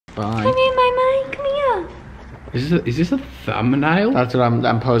Bye. Come here, my man. Come here. Is this a thumbnail? That's what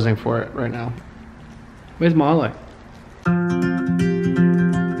I'm posing for it right now. Where's Milo?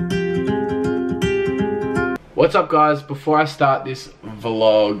 What's up, guys? Before I start this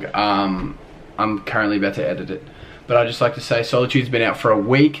vlog, I'm currently about to edit it, but I'd just like to say Solitude's been out for a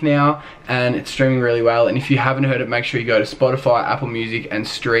week now and it's streaming really well, and if you haven't heard it, make sure you go to Spotify, Apple Music and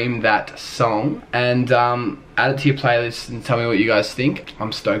stream that song and add it to your playlist and tell me what you guys think.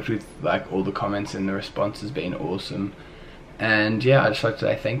 I'm stoked with like all the comments and the response has been awesome, and yeah, I'd just like to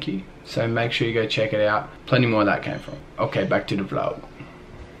say thank you. So make sure you go check it out. Plenty more of that came from. Okay, back to the vlog.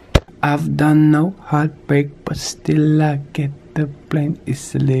 I've done no heartbreak, but still I get the blame.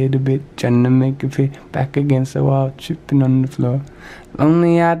 It's a little bit trying to make it fit back against the wall, tripping on the floor.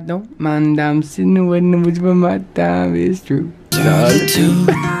 Lonely, I don't mind. I'm sitting waiting, which when my time is through. Solitude.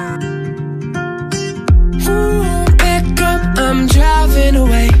 Back up, I'm driving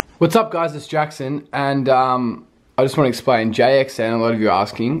away. What's up, guys? It's Jackson, and I just want to explain JXN. A lot of you are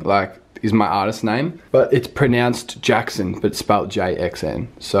asking, like, is my artist name, but it's pronounced Jackson, but spelled JXN.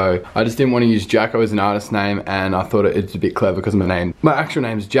 So I just didn't want to use Jacko as an artist name, and I thought it's a bit clever because my actual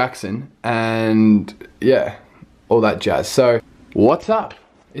name's Jackson, and yeah, all that jazz. So what's up?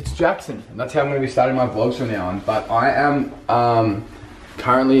 It's Jackson, and that's how I'm going to be starting my vlogs from now on. But I am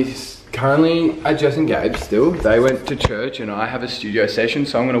currently at Jess and Gabe still. They went to church, and I have a studio session,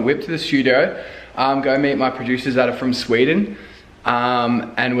 so I'm going to whip to the studio, go meet my producers that are from Sweden.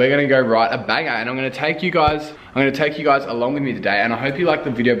 And we're gonna go write a banger, and I'm gonna take you guys along with me today, and I hope you liked the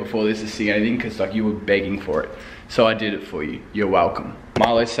video before this to see anything, because like you were begging for it, so I did it for you. You're welcome.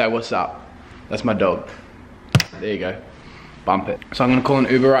 Milo, say what's up. That's my dog. There you go. Bump it. So I'm gonna call an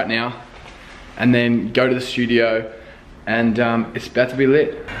Uber right now and then go to the studio, and it's about to be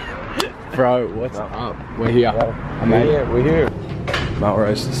lit. Bro, what's up? We're here. We're here.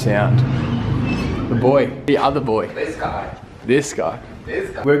 Melrose the sound. The boy, the other boy. This guy.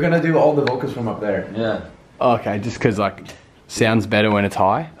 We're gonna do all the vocals from up there. Yeah. Okay, just cause like, sounds better when it's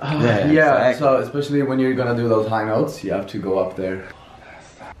high? Yeah, so especially when you're gonna do those high notes, you have to go up there.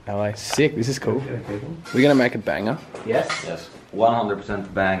 LA, sick, this is cool. We're gonna make a banger. Yes? Yes,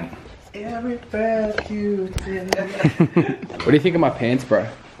 100% bang. Every breath you take. What do you think of my pants, bro?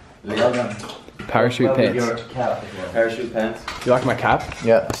 Parachute pants. Parachute pants. Do you like my cap?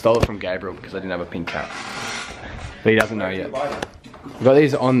 Yeah. I stole it from Gabriel because I didn't have a pink cap. But he doesn't know yet. We got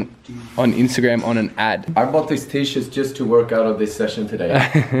these on Instagram on an ad. I bought these t-shirts just to work out of this session today.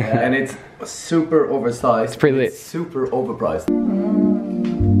 And it's super oversized. It's pretty lit. It's super overpriced.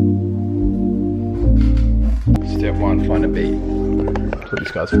 Step one, find a beat. That's what this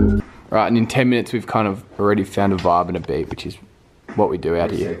guy's for. Right, and in 10 minutes we've kind of already found a vibe and a beat, which is what we do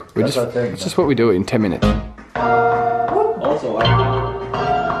out here. It's just what we do in 10 minutes. Also,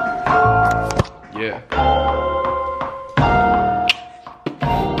 yeah.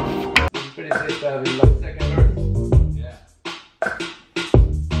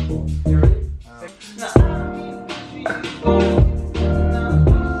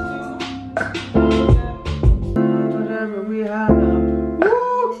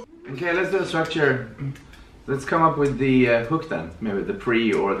 Okay, let's do a structure. Let's come up with the hook then. Maybe the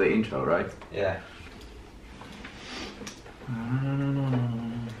pre or the intro, right? yeah.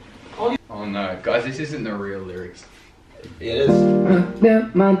 Oh no, guys, this isn't the real lyrics. It is.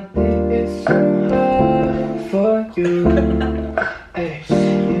 My day is so hard for you. Hey,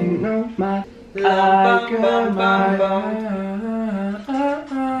 you know my I got my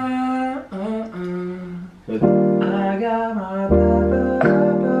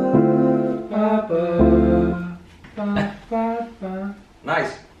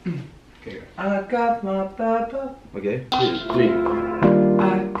Nice. Okay. I got my papa. Okay, 2, 3.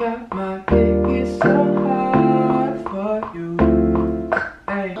 I got my day is so hard for you.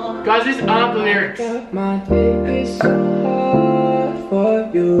 Hey. Guys, these aren't the lyrics. My day is so hard for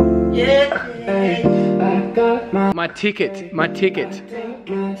you. Yeah. Hey. I got my ticket. My ticket.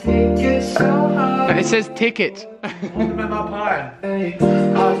 My ticket so hard. It says ticket. Hold them in my pie. Hey.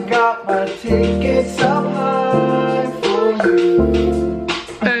 I got my ticket so hard for you.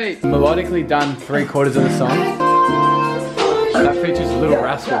 Hey. Melodically done 3/4 of the song. That features Little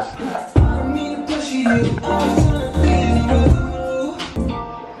Rascals.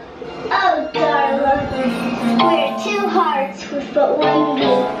 Oh, darling. We're two hearts with but one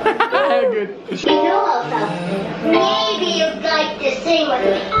beat. Good. You know also, maybe you'd like to sing with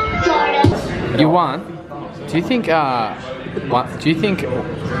me, sort of. You won? Do you think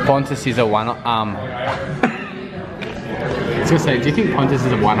Pontus is a one I was gonna say, do you think Pontus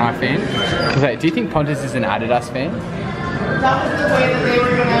is a One Eye fan? Do you think Pontus is an Adidas fan? That was the way that they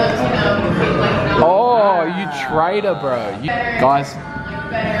were gonna traitor, bro. Guys,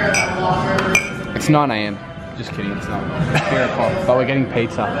 it's 9 AM. Just kidding, it's not. It's 3 o'clock. But we're getting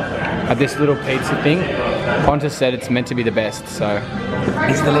pizza at this little pizza thing. Pontus said it's meant to be the best, so.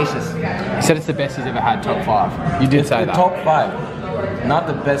 It's delicious. He said it's the best he's ever had, top 5. You did say that. Top 5. Not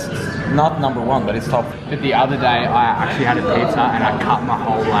the best, not number 1, but it's top. But the other day, I actually had a pizza and I cut my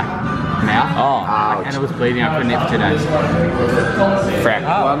whole mouth. Oh, and it was bleeding. I couldn't eat for 2 days. Frack.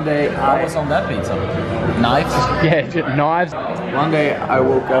 One day I was on that pizza. Knives? Yeah, just knives. One day I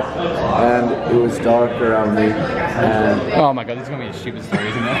woke up and it was dark around me and Oh my god, this is gonna be a stupid story,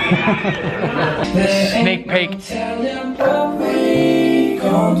 isn't it? Sneak peek.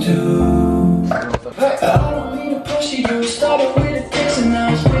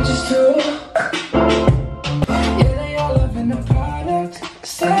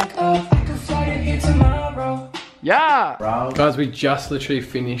 Yeah! Guys, we just literally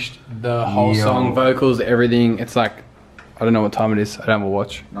finished the whole song, vocals, everything. It's like, I don't know what time it is. I don't have a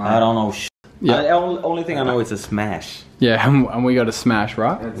watch. I don't know. Yeah. The only thing I know is a smash. Yeah, and we got a smash,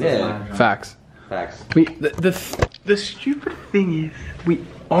 right? Yeah. Facts. Facts. The stupid thing is, we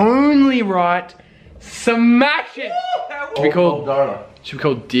only write smashes. Should be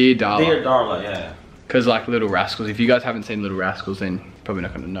called Dear Darla. Dear Darla, yeah. Because like Little Rascals, if you guys haven't seen Little Rascals, then you're probably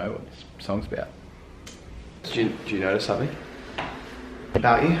not going to know what this song's about. Do you notice something?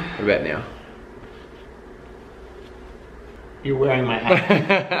 About you? What about now? You're wearing my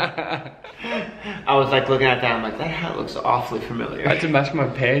hat. I was like looking at that, I'm like, that hat looks awfully familiar. I had to match my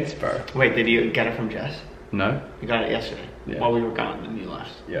pants, bro. Wait, did you get it from Jess? No? You got it yesterday. Yeah. While we were gone, and you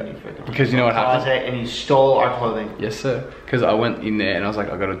left. Yeah. And you freaking Because you know what happened? closet, and you stole our clothing. Yes, sir. Because I went in there and I was like,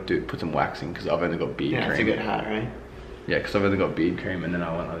 I gotta put some wax in because I've only got beard Yeah, cream. it's a good hat, right? Yeah, because I've only got beard cream, and then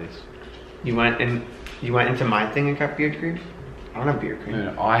I went like this. You went into my thing and got beard cream? I don't have beard cream.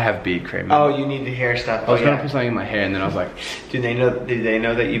 No, I have beard cream. Oh, you need the hair stuff. I was Oh, gonna yeah. put something in my hair, and then I was like, Did they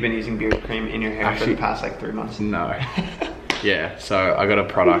know that you've been using beard cream in your hair for Actually- the past like 3 months? no. Yeah, so I got a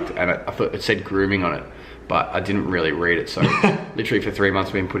product, and I thought it said grooming on it, but I didn't really read it. So literally for 3 months,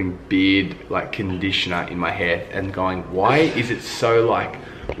 I've been putting beard like conditioner in my hair, and going, why is it so like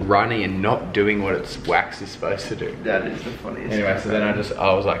runny and not doing what its wax is supposed to do? That is the funniest. Anyway, so then I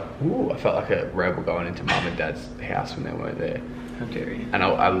was like, ooh, I felt like a rebel going into mum and dad's house when they weren't there. How dare you? And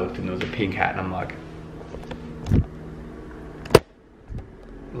I looked and there was a pink hat, and I'm like,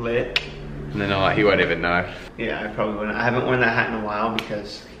 Lit. and then I'm like, he won't even know. Yeah, I probably wouldn't. I haven't worn that hat in a while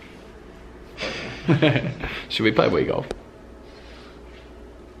because. Should we play Wii golf?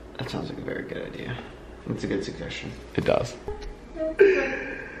 That sounds like a very good idea. It's a good suggestion. It does.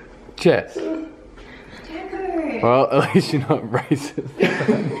 Jess. Well, at least you're not racist.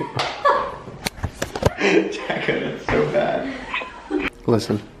 Jacko, that's so bad.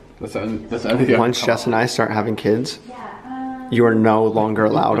 Listen, That's only once Jess and I start having kids, you are no longer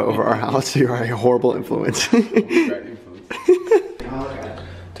allowed over our house. You are a horrible influence. It's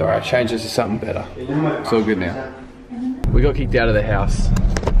alright, change this to something better. It's all good now. We got kicked out of the house.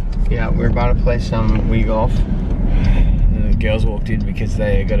 Yeah, we're about to play some Wii golf. The girls walked in because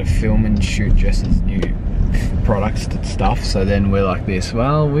they got to film and shoot Jess's new products and stuff. So then we're like this,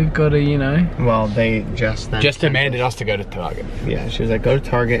 well, we've got to, you know. Well, they just demanded us to go to Target. Yeah, she was like, go to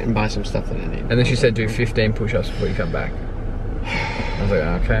Target and buy some stuff that I need. And then she said, do 15 push-ups before you come back. I was like,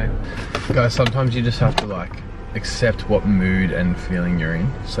 okay. Guys, sometimes you just have to like accept what mood and feeling you're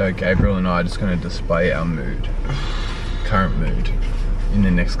in. So Gabriel and I are just going to display our mood, current mood, in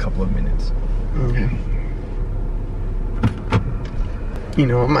the next couple of minutes. Okay. You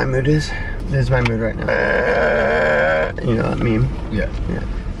know what my mood is? This is my mood right now. You know that meme? Yeah. Yeah.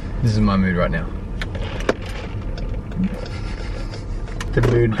 This is my mood right now. The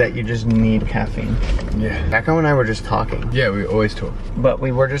mood that you just need caffeine. Yeah. Jacko and I were just talking. Yeah, we always talk. But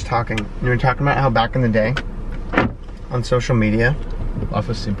we were just talking. We were talking about how back in the day, on social media, Life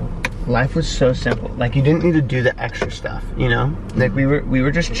was simple. life was so simple. Like you didn't need to do the extra stuff, you know? Like we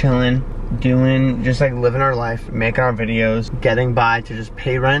were just chilling, doing, just like living our life, making our videos, getting by to just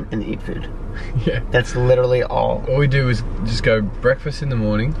pay rent and eat food. Yeah. That's literally all. All we do is just go breakfast in the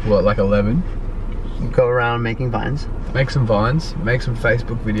morning, what, like 11? Go around making vines. Make some vines, make some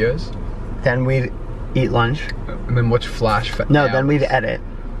Facebook videos, Then we'd eat lunch. and then watch Flash for No, hours. then we'd edit.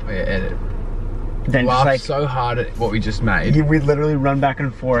 Oh, yeah, edit. Then Laugh just like, so hard at what we just made we'd literally run back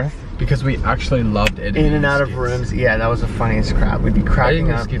and forth, because we actually loved editing. in and out of skits. rooms. Yeah, that was the funniest crap. We'd be cracking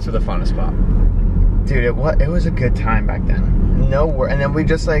Editing up. skits were the funnest part. Dude, it was a good time back then. No work. And then we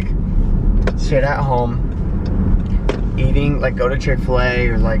just like sit at home eating, like go to Chick-fil-A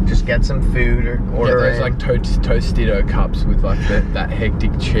or like just get some food or order Yeah, those in. like Tostito cups with like that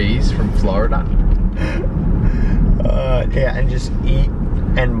hectic cheese from Florida. Yeah, and just eat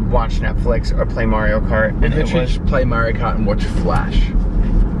and watch Netflix or play Mario Kart. And it was just play Mario Kart and watch Flash.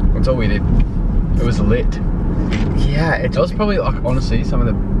 That's all we did. It was lit. Yeah, It was probably like honestly some of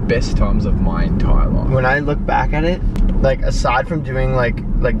the best times of my entire life. when I look back at it, like aside from doing like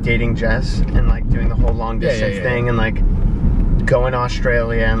dating Jess and like doing the whole long distance thing and like going to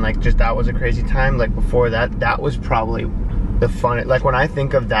Australia and like just that was a crazy time. Like before that, that was probably the fun. Like when I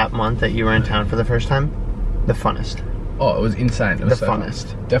think of that month that you were in town for the first time, the funnest. Oh, it was insane. It was The so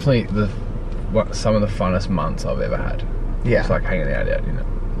funnest. fun. Definitely some of the funnest months I've ever had. Yeah. Just like hanging out, you know,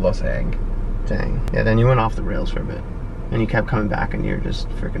 Los Ang. Dang. Yeah, then you went off the rails for a bit. And you kept coming back and you're just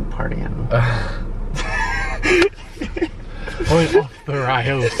freaking party animal. Went off the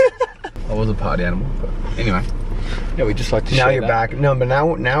rails. I was a party animal, but anyway. Yeah, we just like to Now share you're that. back. No, but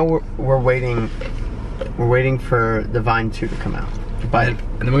now we're waiting. We're waiting for the Vine 2 to come out. But And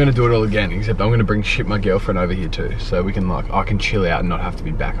then we're gonna do it all again, except I'm gonna ship my girlfriend over here too, so we can like, I can chill out and not have to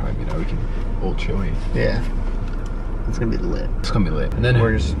be back home, you know, we can all chill here. yeah, it's gonna be lit. It's gonna be lit. And then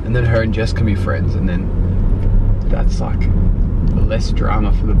We're just- and then her and Jess can be friends, and then that's like less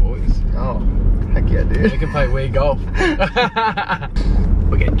drama for the boys. Oh, heck yeah, We dude. can play Wii golf.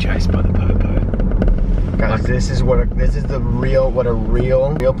 We're getting chased by the popo. Guys, this is what a real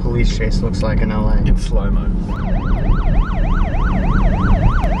police chase looks like in LA. In slow-mo.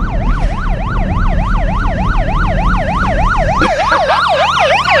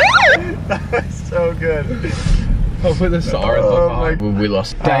 So good. I'll put the sirens Oh on behind. my- We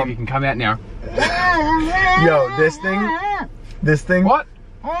lost. Dave, you can come out now. Yo, this thing. What?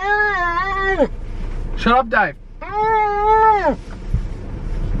 Shut up, Dave.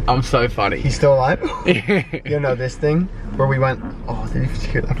 I'm so funny. He's still alive? It's You know this thing where we went. Oh, did you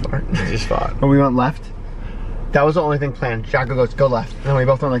hear that part? just fine. Where we went left. That was the only thing planned. Jacko goes, go left, and then we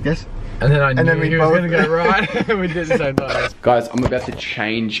both went like this. And then I knew then we he was both- gonna go right. We did the same time. Guys, I'm about to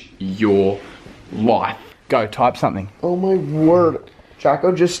change your life. Go, type something. Oh my word.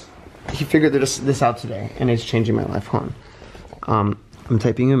 Jacko he figured this out today, and it's changing my life. Hold on. I'm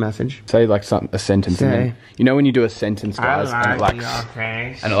typing you a message. Say like a sentence. And Say. then, you know when you do a sentence, guys,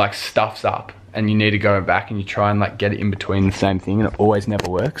 and it like stuffs up, and you need to go back and you try and like get it in between the same thing, and it always never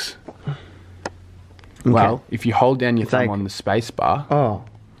works. Well, if you hold down your thumb like- on the space bar, Oh,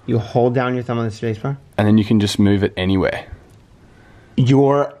 you hold down your thumb on the spacebar? and then you can just move it anywhere.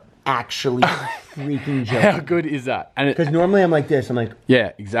 You're actually freaking How joking. good is that? And Because normally I'm like this. I'm like,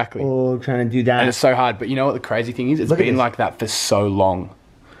 yeah, exactly. oh, trying to do that. And it's so hard, but you know what the crazy thing is? It's Look at been this. like that for so long.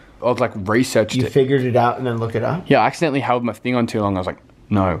 I've like researched You it. figured it out and then looked it up? Yeah, I accidentally held my thing on too long. I was like,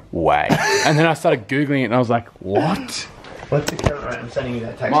 no way. And then I started Googling it and I was like, what? What's the camera? I'm sending you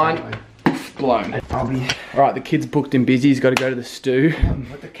that text. Mine. anyway. Blown. I'll be. Alright, the kid's booked and busy. He's got to go to the stew.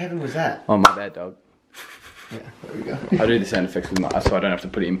 What the Kevin was that? Oh, my bad, dog. Yeah, there we go. I do the sound effects with my eyes so I don't have to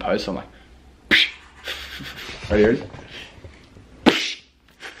put it in post. So I'm like, ready?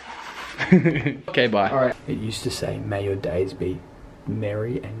 Okay, bye. Alright. It used to say, may your days be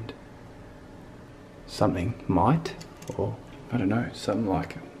merry and something might, or I don't know, something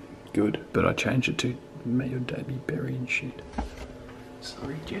like good, but I changed it to may your day be berry and shit.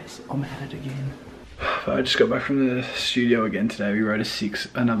 Sorry, Jess, I'm at it again. I just got back from the studio again today. We wrote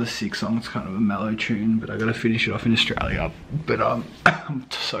another 6 songs, kind of a mellow tune, but I got to finish it off in Australia. But I'm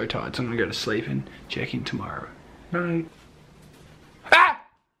so tired, so I'm gonna go to sleep and check in tomorrow. Night. Ah!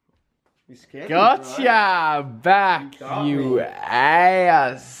 You scared me, Gotcha! Back, you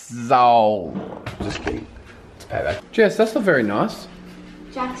asshole. Just kidding. It's payback. Jess, that's not very nice.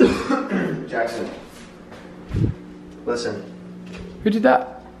 Jackson. bro. Jackson. Listen. Who did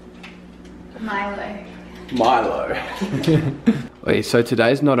that? Milo. Milo. Wait, so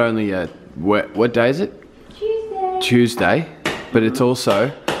today's not only a, what day is it? Tuesday. Tuesday, but it's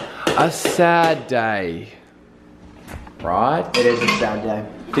also a sad day. Right? It is a sad day.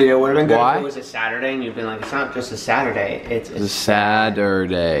 Dude, it would have been good Why? if it was a Saturday and you'd been like, it's not just a Saturday, it's It's a sadder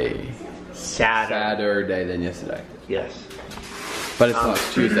day. Saturday. Sadder day than yesterday. Yes. But it's not,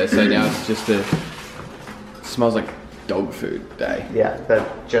 it's Tuesday, so now it's just it smells like dog food day. Yeah,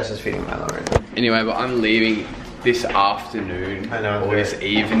 but Jess is feeding Milo right now. Anyway, but I'm leaving this afternoon, I know, I'm or this very-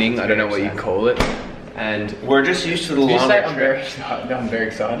 evening, I don't know what you excited. call it. And We're just used to the did you longer say I'm very trip. excited? I'm very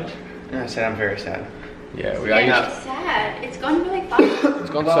excited. No, I said I'm very sad. Yeah, we are Yeah, used it's sad. It's gone really fast. It's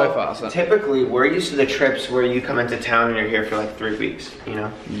gone so fast. Typically, we're used to the trips where you come into town and you're here for like 3 weeks, you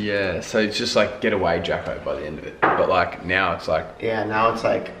know? Yeah, so it's just like get away, Jacko, by the end of it. But like now it's like, Yeah, now it's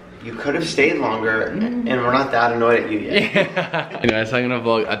like, you could have stayed longer and we're not that annoyed at you yet. Anyway, so I'm gonna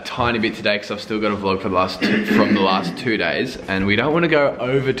vlog a tiny bit today because I've still got a vlog for the last from the last 2 days, and we don't want to go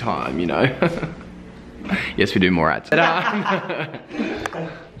overtime, you know. Yes, we do more ads.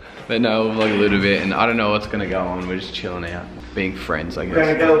 But no, we'll vlog a little bit, and I don't know what's gonna go on. We're just chilling out, being friends, I guess.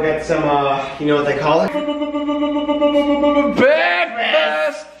 We're gonna go get some, you know what they call it?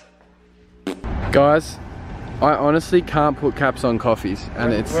 Breakfast! Guys, I honestly can't put caps on coffees,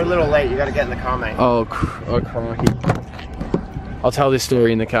 and We're a little late. You gotta get in the car, mate. Oh crikey. I'll tell this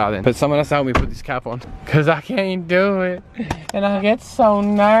story in the car then. But someone has to help me put this cap on. Cause I can't do it. And I get so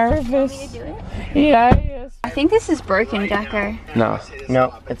nervous. Want me to do it? Yes. I think this is broken, Jacko. No.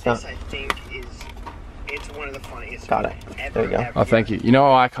 No, it's not. It's one of the funniest. Got it. There you go. Oh, thank you. You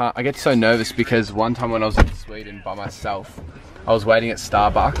know, I get so nervous because one time when I was in Sweden by myself, I was waiting at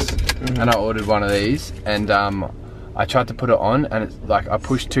Starbucks and I ordered one of these, and I tried to put it on, and it's like I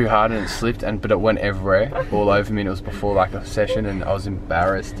pushed too hard and it slipped, but it went everywhere, all over me, and it was before like a session, and I was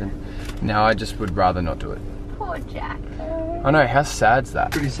embarrassed, and now I just would rather not do it. Poor Jacko. I know, how sad's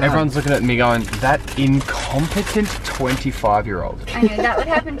that? Pretty sad. Everyone's looking at me going, that incompetent 25-year-old. I know, that would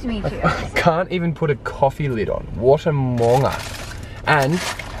happen to me too. Can't even put a coffee lid on. What a monga. And,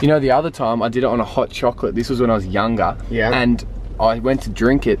 you know, the other time I did it on a hot chocolate. This was when I was younger. Yeah. And I went to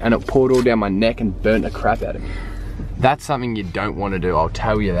drink it and it poured all down my neck and burnt the crap out of me. That's something you don't want to do, I'll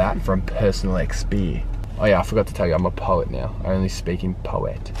tell you that from personal experience. Oh yeah, I forgot to tell you, I'm a poet now. I only speak in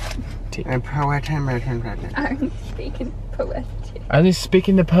poetic. And poet. I'm speaking poetic. I only speak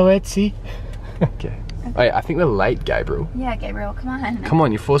in the poetry. Okay. Oh yeah, I think we're late, Gabriel. Yeah, Gabriel, come on. Come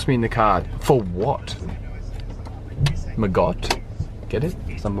on, you forced me in the car. For what? Magot? Get it?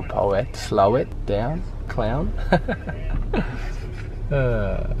 I'm a poet. Slow it down, clown.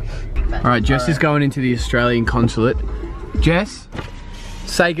 Alright, Jess is going into the Australian consulate. Jess,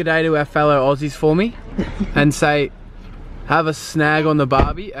 say good day to our fellow Aussies for me. And say, have a snag on the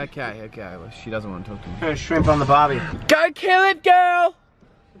Barbie. Okay, well, she doesn't want to talk to me. Shrimp on the Barbie. Go kill it, girl!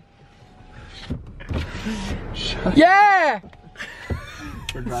 Yeah!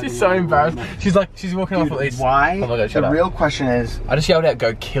 She's so embarrassed. She's like, she's walking off at least. Why? Oh my God, shut the up. real question is, I just yelled out,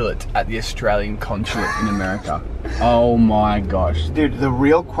 go kill it, at the Australian consulate in America. Oh my gosh. dude, the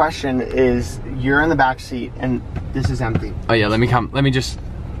real question is, you're in the back seat and this is empty. Oh yeah, let me just,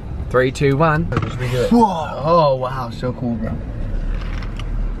 3, 2, 1. Just redo it. Whoa! Oh wow, so cool, bro.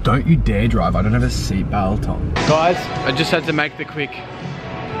 Don't you dare drive, I don't have a seatbelt on. Guys, I just had to make the quick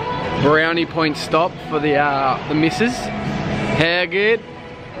brownie point stop for the missus. How good?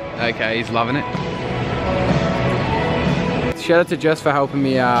 Okay, he's loving it. Shout out to Jess for helping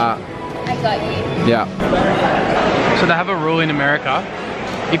me. I got you. Yeah. So they have a rule in America.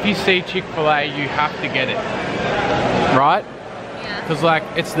 If you see Chick-fil-A, you have to get it. Right? Yeah. Because like,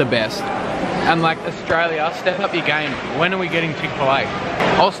 it's the best. And like Australia, step up your game. When are we getting Chick-fil-A?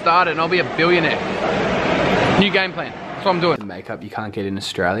 I'll start it and I'll be a billionaire. New game plan. That's what I'm doing. The makeup you can't get in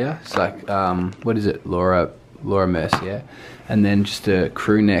Australia. It's like, what is it? Laura Mercier. And then just a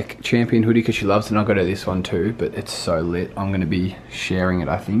crew neck champion hoodie because she loves it, and I got her this one too, but it's so lit. I'm going to be sharing it,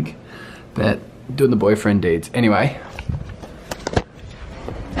 I think. But doing the boyfriend deeds. Anyway,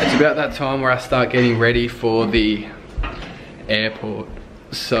 it's about that time where I start getting ready for the airport.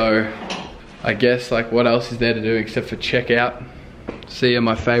 So I guess like what else is there to do except for check out. See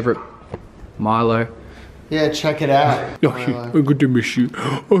my favorite Milo. Yeah, check it out. I'm good to miss you.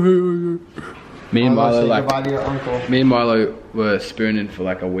 Me and Milo, me and Milo were spooning for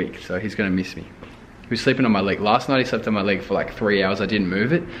like a week, so he's gonna miss me. He was sleeping on my leg. Last night he slept on my leg for like 3 hours. I didn't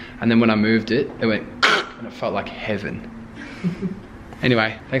move it, and then when I moved it, it went and it felt like heaven.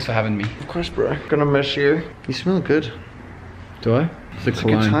 Anyway, thanks for having me. Of course, bro. Gonna miss you. You smell good. Do I? It's a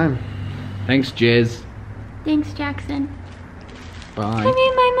good time. Thanks, Jez. Thanks, Jackson. Bye. Come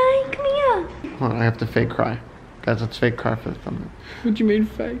here, my mind. Come here. Hold on, I have to fake cry. Guys, let's fake cry for the thumbnail. What do you mean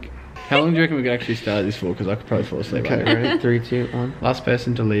fake? How long do you reckon we could actually start this for? Because I could probably fall asleep. Okay, ready? 3, 2, 1. Last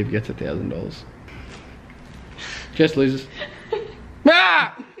person to leave gets $1,000. Jess loses.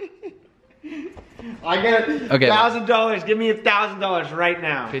 Ah! I get Okay. $1,000. Give me $1,000 right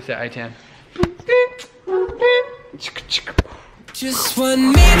now. Peace out, A-Town. Just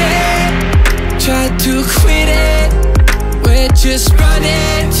 1 minute, tried to quit it. We're just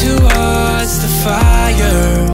running towards the fire.